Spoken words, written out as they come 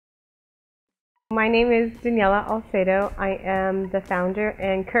My name is Daniela Alcedo. I am the founder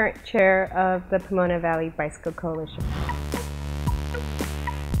and current chair of the Pomona Valley Bicycle Coalition.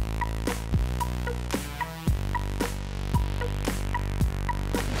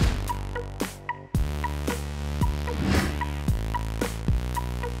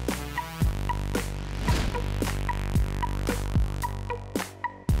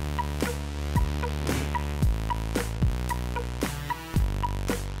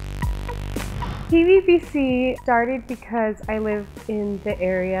 PVBC started because I live in the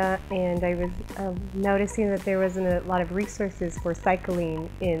area and I was noticing that there wasn't a lot of resources for cycling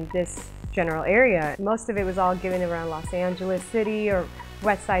in this general area. Most of it was all given around Los Angeles City or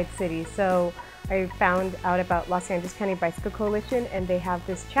West Side City. So I found out about Los Angeles County Bicycle Coalition, and they have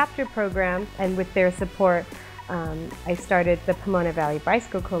this chapter program, and with their support I started the Pomona Valley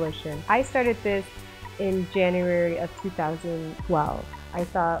Bicycle Coalition. I started this in January of 2012. I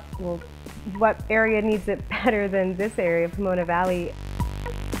thought, well, what area needs it better than this area, Pomona Valley?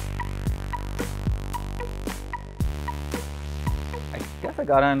 I guess I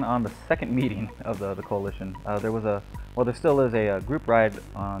got in on the second meeting of the coalition. There still is a group ride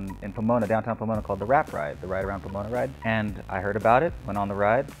in Pomona, downtown Pomona, called the RAP Ride, the Ride Around Pomona Ride. And I heard about it, went on the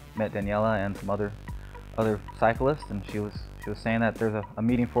ride, met Daniela and some other cyclists, and she was saying that there's a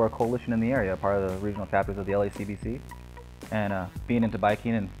meeting for a coalition in the area, part of the regional chapters of the LACBC. And being into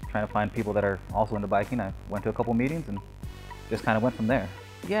biking and trying to find people that are also into biking, I went to a couple meetings and just kind of went from there.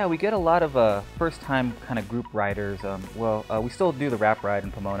 Yeah, we get a lot of first-time kind of group riders. We still do the RAP Ride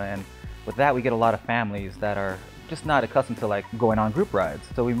in Pomona, and with that we get a lot of families that are just not accustomed to like going on group rides.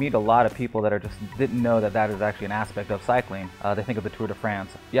 So we meet a lot of people that just didn't know that is actually an aspect of cycling. They think of the Tour de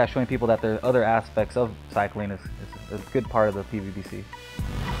France. Yeah, showing people that there are other aspects of cycling is a good part of the PVBC.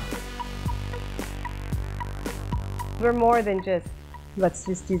 We're more than just, let's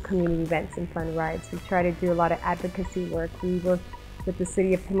just do community events and fun rides. We try to do a lot of advocacy work. We work with the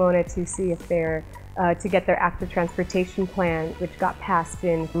city of Pomona to see if to get their active transportation plan, which got passed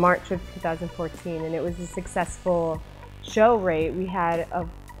in March of 2014, and it was a successful show rate. We had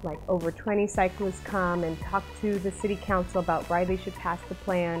like over 20 cyclists come and talk to the city council about why they should pass the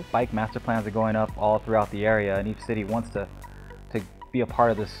plan. Bike master plans are going up all throughout the area, and each city wants to be a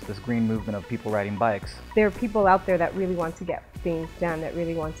part of this green movement of people riding bikes. There are people out there that really want to get things done, that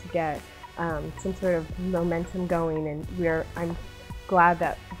really want to get some sort of momentum going, and I'm glad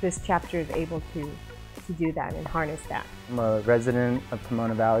that this chapter is able to do that and harness that. I'm a resident of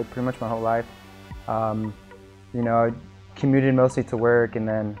Pomona Valley pretty much my whole life. I commuted mostly to work, and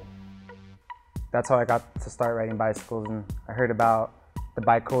then that's how I got to start riding bicycles. And I heard about the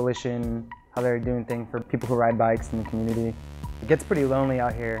Bike Coalition, how they're doing things for people who ride bikes in the community. It gets pretty lonely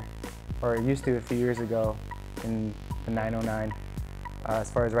out here, or it used to a few years ago in the 909,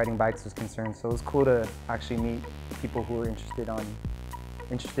 as far as riding bikes was concerned. So it was cool to actually meet people who were interested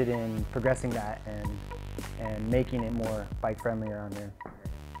in progressing that and making it more bike friendly around there.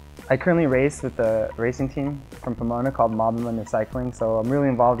 I currently race with a racing team from Pomona called Mob and London Cycling, so I'm really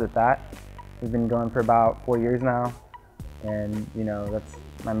involved with that. We've been going for about 4 years now, and that's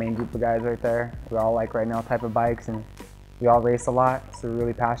my main group of guys right there. We all like riding all type of bikes, and we all race a lot, so we're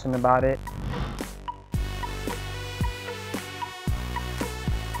really passionate about it.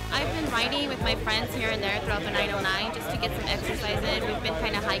 I've been riding with my friends here and there throughout the 909 just to get some exercise in. We've been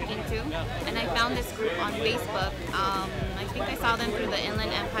kind of hiking too, and I found this group on Facebook. I think I saw them through the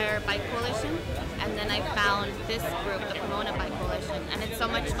Inland Empire Bike Coalition, and then I found this group, the Pomona Bike Coalition, and it's so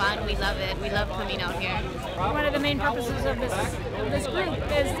much fun. We love it. We love coming out here. One of the main purposes of this group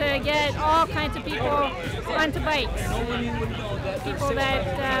is to get all kinds of people onto bikes. People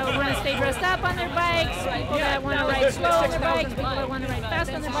that want to stay dressed up on their bikes, people that want to ride slow on their bikes, people that want to ride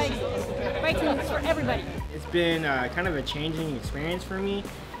fast on their bikes. Biking is for everybody. It's been kind of a changing experience for me,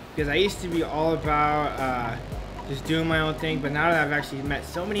 because I used to be all about just doing my own thing, but now that I've actually met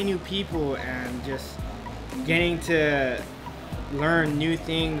so many new people and just getting to learn new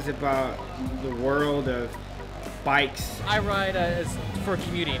things about the world of bikes. I ride for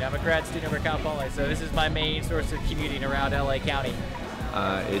commuting. I'm a grad student over at Cal Poly, so this is my main source of commuting around LA County.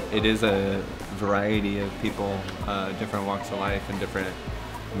 It is a variety of people, different walks of life and different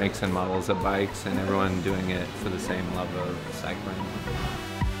makes and models of bikes, and everyone doing it for the same love of cycling.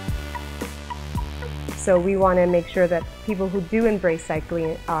 So we want to make sure that people who do embrace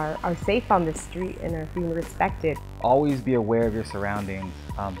cycling are safe on the street and are being respected. Always be aware of your surroundings.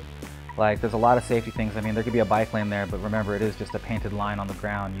 Like, there's a lot of safety things. I mean, there could be a bike lane there, but remember, it is just a painted line on the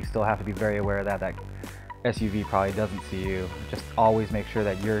ground. You still have to be very aware of that. That SUV probably doesn't see you. Just always make sure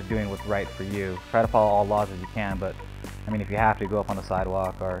that you're doing what's right for you. Try to follow all laws as you can, but I mean, if you have to, go up on the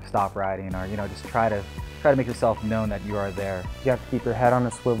sidewalk or stop riding, or just try to make yourself known that you are there. You have to keep your head on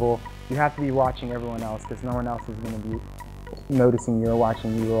a swivel. You have to be watching everyone else because no one else is going to be noticing you or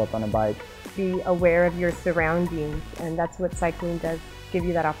watching you go up on a bike. Be aware of your surroundings, and that's what cycling does, give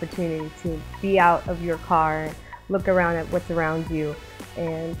you that opportunity to be out of your car, look around at what's around you.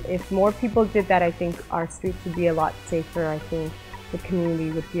 And if more people did that, I think our streets would be a lot safer. I think the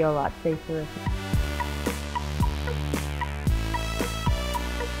community would feel a lot safer.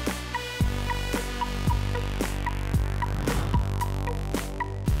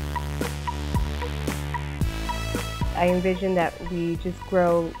 I envision that we just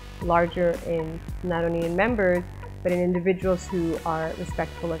grow larger in not only in members, but in individuals who are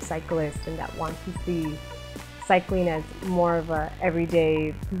respectful of cyclists and that want to see cycling as more of a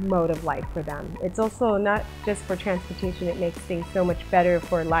everyday mode of life for them. It's also not just for transportation, it makes things so much better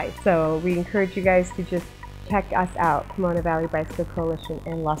for life. So we encourage you guys to just check us out, Pomona Valley Bicycle Coalition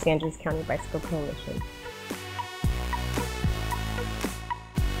and Los Angeles County Bicycle Coalition.